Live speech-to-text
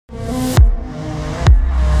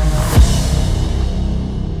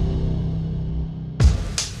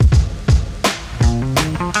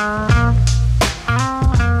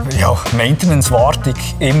Maintenance-Wartung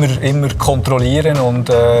immer kontrollieren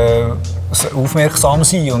und aufmerksam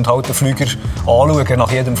sein und halt den Flüger anschauen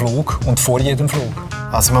nach jedem Flug und vor jedem Flug.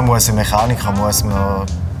 Also man muss einem Mechaniker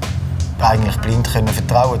eigentlich blind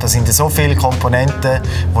vertrauen. Da sind so viele Komponenten,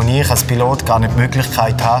 wo ich als Pilot gar nicht die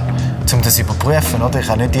Möglichkeit habe, um das zu überprüfen. Oder? Ich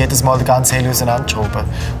kann nicht jedes Mal den ganzen Heli auseinanderschrauben.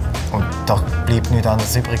 Und da bleibt nichts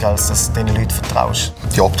anderes übrig, als dass du diesen Leuten vertraust.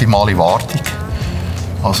 Die optimale Wartung.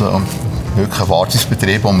 Also wirklich ein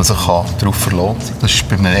Wartungsbetrieb, wo man sich darauf verlassen kann. Das ist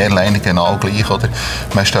bei einem Airliner genau gleich. Oder?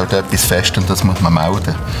 Man stellt etwas fest und das muss man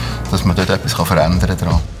melden, dass man dort etwas verändern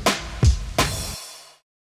kann.